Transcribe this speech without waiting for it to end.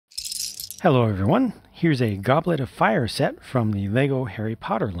Hello everyone, here's a Goblet of Fire set from the LEGO Harry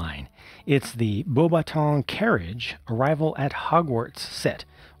Potter line. It's the Beauxbatons Carriage Arrival at Hogwarts set,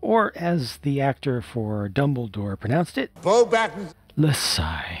 or as the actor for Dumbledore pronounced it, Beauxbatons. Let's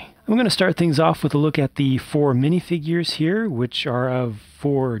sigh. I'm going to start things off with a look at the 4 minifigures here, which are of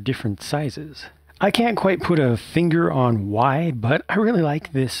 4 different sizes. I can't quite put a finger on why, but I really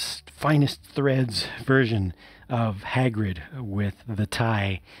like this finest threads version of Hagrid with the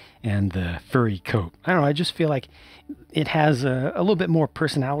tie and the furry coat. I don't know, I just feel like it has a little bit more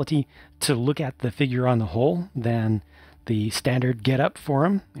personality to look at the figure on the whole than the standard get-up for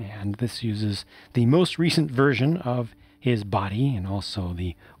him. And this uses the most recent version of his body and also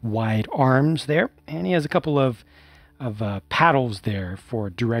the wide arms there. And he has a couple of paddles there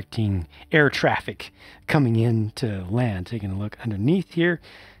for directing air traffic coming in to land. Taking a look underneath here,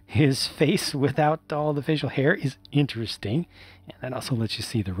 his face without all the facial hair is interesting. And that also lets you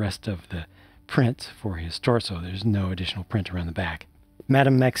see the rest of the print for his torso. There's no additional print around the back.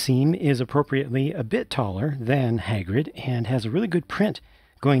 Madame Maxime is appropriately a bit taller than Hagrid and has a really good print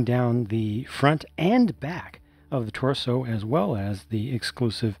going down the front and back of the torso, as well as the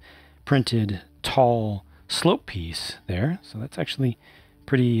exclusive printed tall slope piece there. So that's actually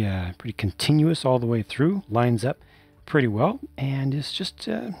pretty continuous all the way through, lines up pretty well, and is just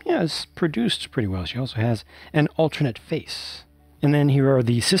it's produced pretty well. She also has an alternate face. And then here are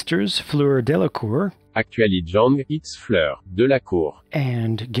the sisters, Fleur Delacour, actually JANGBRiCKS Fleur Delacour,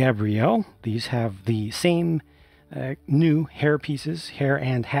 and Gabrielle. These have the same new hair pieces, hair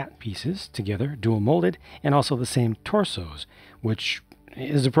and hat pieces together, dual molded, and also the same torsos, which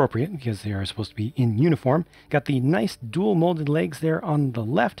is appropriate because they are supposed to be in uniform. Got the nice dual molded legs there on the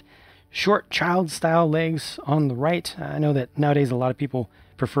left, short child style legs on the right. I know that nowadays a lot of people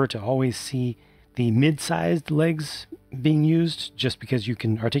prefer to always see the mid-sized legs being used just because you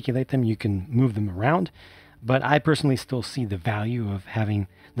can articulate them, you can move them around. But I personally still see the value of having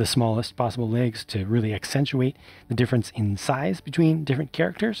the smallest possible legs to really accentuate the difference in size between different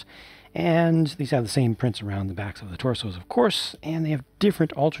characters. And these have the same prints around the backs of the torsos, of course, and they have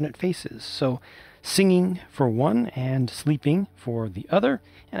different alternate faces. So singing for one and sleeping for the other.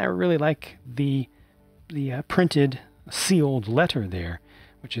 And I really like the printed sealed letter there,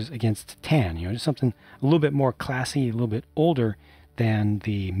 which is against tan, just something a little bit more classy, a little bit older than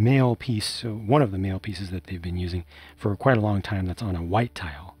the male piece, one of the male pieces that they've been using for quite a long time that's on a white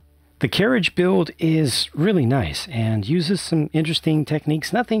tile. The carriage build is really nice and uses some interesting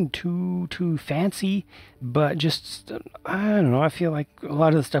techniques, nothing too fancy, but just, I don't know, I feel like a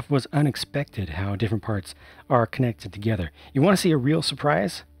lot of the stuff was unexpected, how different parts are connected together. You want to see a real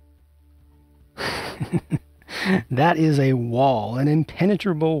surprise? That is a wall, an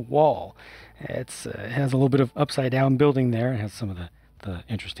impenetrable wall. It has a little bit of upside down building there. It has some of the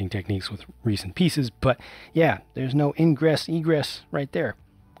interesting techniques with recent pieces, but yeah, there's no ingress, egress right there.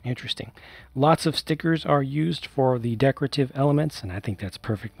 Interesting. Lots of stickers are used for the decorative elements, and I think that's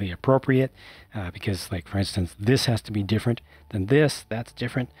perfectly appropriate because, like, for instance, this has to be different than this, that's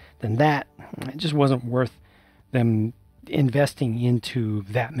different than that. It just wasn't worth them investing into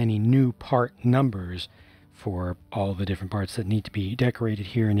that many new part numbers for all the different parts that need to be decorated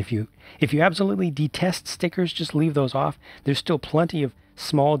here. And if you absolutely detest stickers, just leave those off. There's still plenty of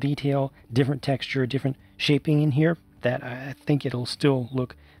small detail, different texture, different shaping in here that I think it'll still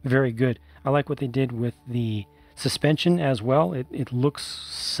look very good. I like what they did with the suspension as well. It looks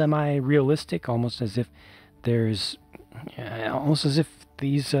semi-realistic, almost as if these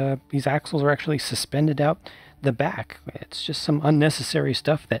axles are actually suspended out the back. It's just some unnecessary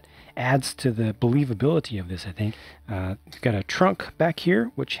stuff that adds to the believability of this, I think. You've got a trunk back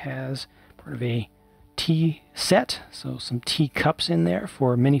here, which has part of a tea set, so some tea cups in there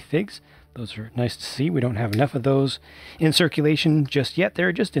for minifigs. Those are nice to see. We don't have enough of those in circulation just yet.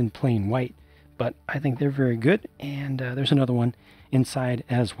 They're just in plain white, but I think they're very good. And there's another one inside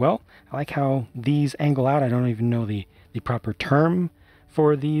as well. I like how these angle out. I don't even know the proper term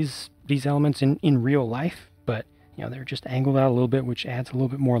for these elements in real life, but they're just angled out a little bit, which adds a little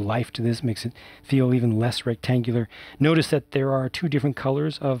bit more life to this, makes it feel even less rectangular. Notice that there are 2 different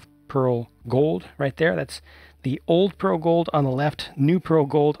colors of pearl gold right there. That's the old pearl gold on the left, new pearl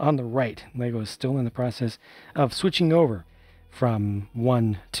gold on the right. LEGO is still in the process of switching over from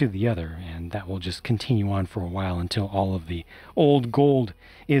one to the other, and that will just continue on for a while until all of the old gold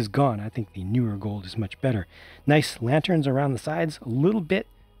is gone. I think the newer gold is much better. Nice lanterns around the sides, a little bit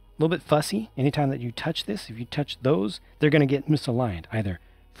fussy. Anytime that you touch this, if you touch those, they're going to get misaligned, either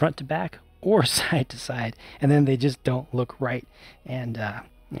front to back or side to side, and then they just don't look right. And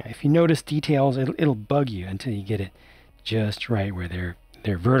if you notice details, it'll bug you until you get it just right where they're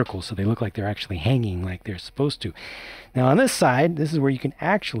they're vertical, so they look like they're actually hanging like they're supposed to. Now on this side, this is where you can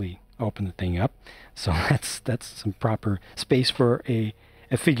actually open the thing up. So that's some proper space for a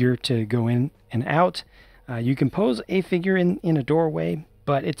figure to go in and out. You can pose a figure in a doorway,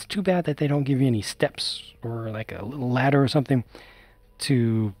 but it's too bad that they don't give you any steps or like a little ladder or something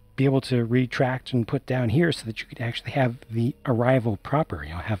to be able to retract and put down here so that you could actually have the arrival proper,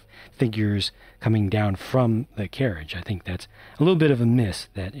 have figures coming down from the carriage. I think that's a little bit of a miss,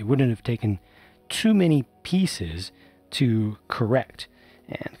 that it wouldn't have taken too many pieces to correct.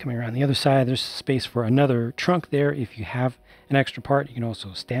 And coming around the other side, there's space for another trunk there. If you have an extra part, you can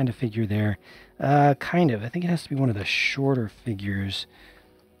also stand a figure there. Kind of. I think it has to be one of the shorter figures.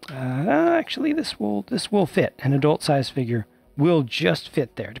 Actually, this will fit. An adult-size figure will just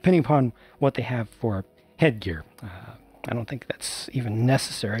fit there, depending upon what they have for headgear. I don't think that's even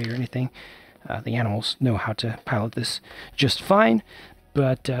necessary or anything. The animals know how to pilot this just fine,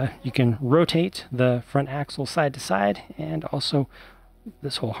 but you can rotate the front axle side to side, and also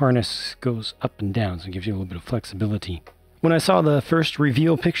this whole harness goes up and down, so it gives you a little bit of flexibility. When I saw the first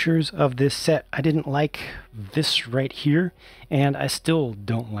reveal pictures of this set, I didn't like this right here, and I still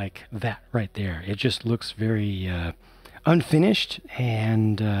don't like that right there. It just looks very unfinished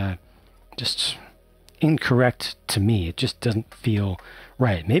and just incorrect to me. It just doesn't feel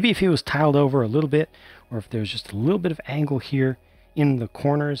right. Maybe if it was tiled over a little bit, or if there's just a little bit of angle here in the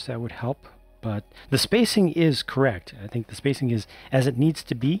corners, that would help. But the spacing is correct. I think the spacing is as it needs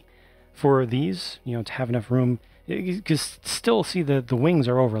to be for these, to have enough room. You can still see the wings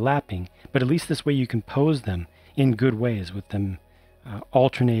are overlapping, but at least this way you can pose them in good ways with them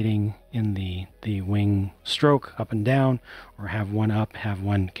alternating in the wing stroke up and down, or have one up, have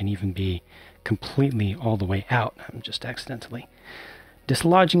one can even be completely all the way out. I'm just accidentally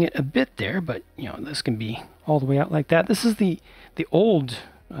dislodging it a bit there, but this can be all the way out like that. This is the old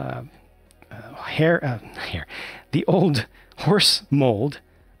the old horse mold,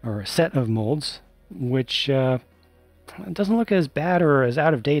 or set of molds, which doesn't look as bad or as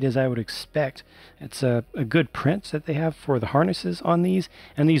out of date as I would expect. It's a good print that they have for the harnesses on these,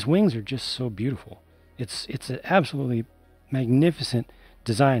 and these wings are just so beautiful. It's an absolutely magnificent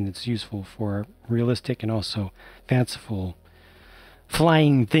design that's useful for realistic and also fanciful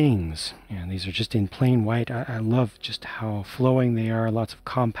flying things. And these are just in plain white. I love just how flowing they are. Lots of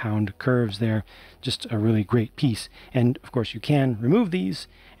compound curves there. Just a really great piece. And of course you can remove these,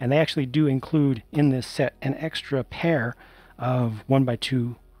 and they actually do include in this set an extra pair of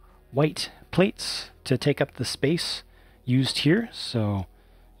 1x2 white plates to take up the space used here. So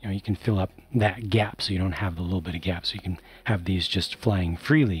you can fill up that gap, so you don't have the little bit of gap. So you can have these just flying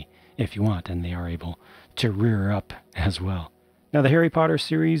freely if you want, and they are able to rear up as well. Now, the Harry Potter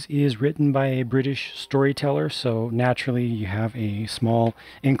series is written by a British storyteller, so naturally you have a small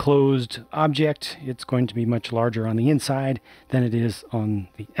enclosed object. It's going to be much larger on the inside than it is on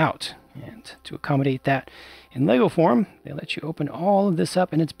the out. And to accommodate that in Lego form, they let you open all of this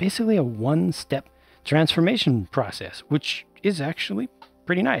up, and it's basically a one-step transformation process, which is actually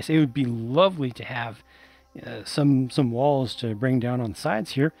pretty nice. It would be lovely to have some walls to bring down on the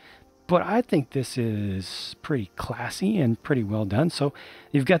sides here, but I think this is pretty classy and pretty well done. So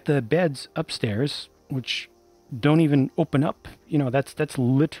you've got the beds upstairs, which don't even open up. That's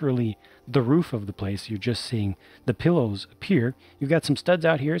literally the roof of the place. You're just seeing the pillows appear. You've got some studs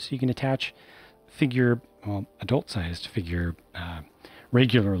out here, so you can attach adult-sized figure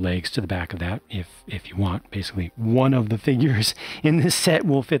regular legs to the back of that if you want. Basically, one of the figures in this set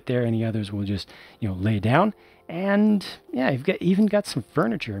will fit there, and the others will just lay down. And yeah, you've even got some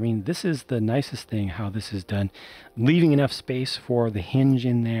furniture. I mean, this is the nicest thing how this is done, leaving enough space for the hinge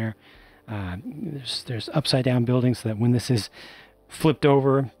in there. There's upside down building, so that when this is flipped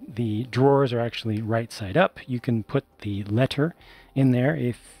over, the drawers are actually right side up. You can put the letter in there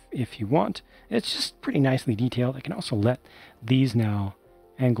if you want. It's just pretty nicely detailed. I can also let these now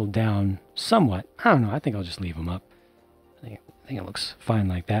angle down somewhat. I don't know. I think I'll just leave them up. I think it looks fine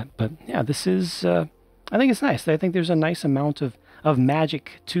like that. But yeah, this is. I think it's nice. I think there's a nice amount of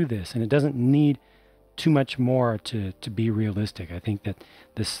magic to this, and it doesn't need too much more to be realistic. I think that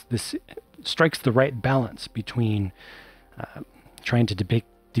this strikes the right balance between trying to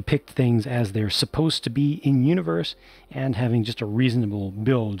depict things as they're supposed to be in universe, and having just a reasonable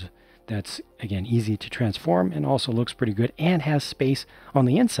build that's, again, easy to transform and also looks pretty good and has space on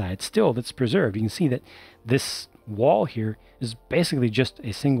the inside still that's preserved. You can see that this wall here is basically just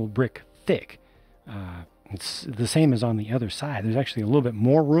a single brick thick. It's the same as on the other side. There's actually a little bit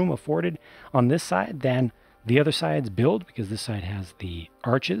more room afforded on this side than the other side's build, because this side has the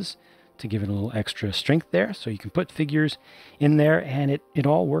arches to give it a little extra strength there. So you can put figures in there and it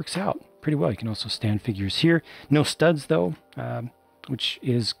all works out pretty well. You can also stand figures here. No studs though, which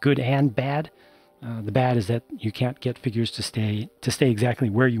is good and bad. The bad is that you can't get figures to stay exactly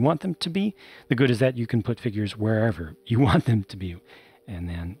where you want them to be. The good is that you can put figures wherever you want them to be. And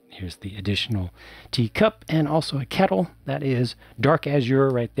then here's the additional teacup and also a kettle that is dark azure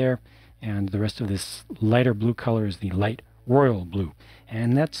right there. And the rest of this lighter blue color is the light royal blue.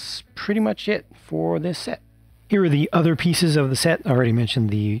 And that's pretty much it for this set. Here are the other pieces of the set. I already mentioned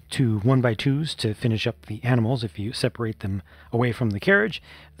the 2 1x2s to finish up the animals if you separate them away from the carriage.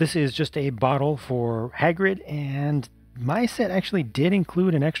 This is just a bottle for Hagrid, and my set actually did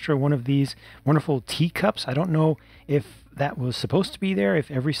include an extra one of these wonderful teacups. I don't know if that was supposed to be there,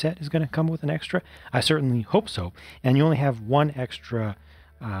 if every set is going to come with an extra. I certainly hope so. And you only have one extra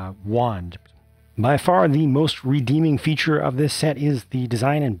wand. By far the most redeeming feature of this set is the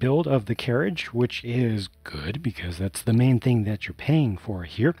design and build of the carriage, which is good because that's the main thing that you're paying for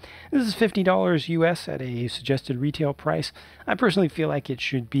here. This is $50 US at a suggested retail price. I personally feel like it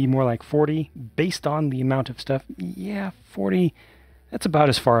should be more like $40 based on the amount of stuff. Yeah, $40, that's about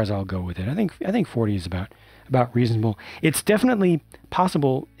as far as I'll go with it. I think $40 is about reasonable. It's definitely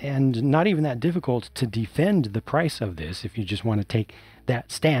possible and not even that difficult to defend the price of this if you just want to take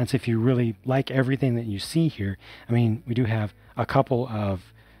that stance, if you really like everything that you see here. I mean, we do have a couple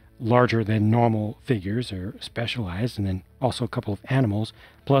of larger than normal figures or specialized, and then also a couple of animals,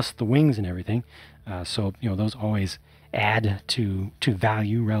 plus the wings and everything. So, you know, those always add to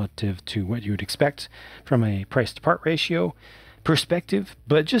value relative to what you would expect from a price to part ratio perspective.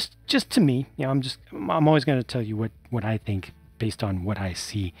 But just to me, you know, I'm always going to tell you what I think based on what I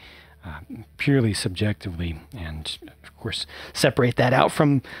see, purely subjectively, and of course separate that out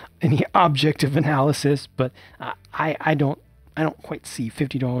from any objective analysis. But I don't quite see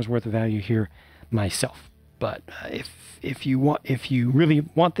 $50 worth of value here myself. But if you really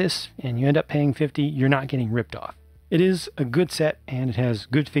want this and you end up paying $50, you're not getting ripped off. It is a good set, and it has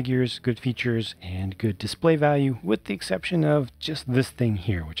good figures, good features, and good display value, with the exception of just this thing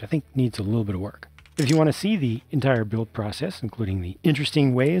here, which I think needs a little bit of work. If you want to see the entire build process, including the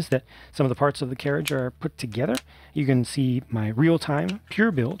interesting ways that some of the parts of the carriage are put together, you can see my real-time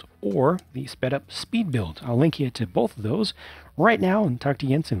pure build or the sped-up speed build. I'll link you to both of those right now and talk to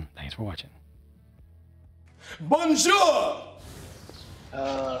you again soon. Thanks for watching. Bonjour!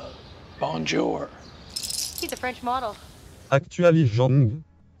 Bonjour. He's a French model. Actualise Jean,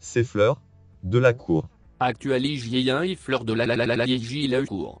 c'est Fleur Delacour. Actualise Fleur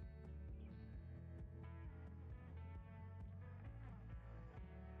Delacour.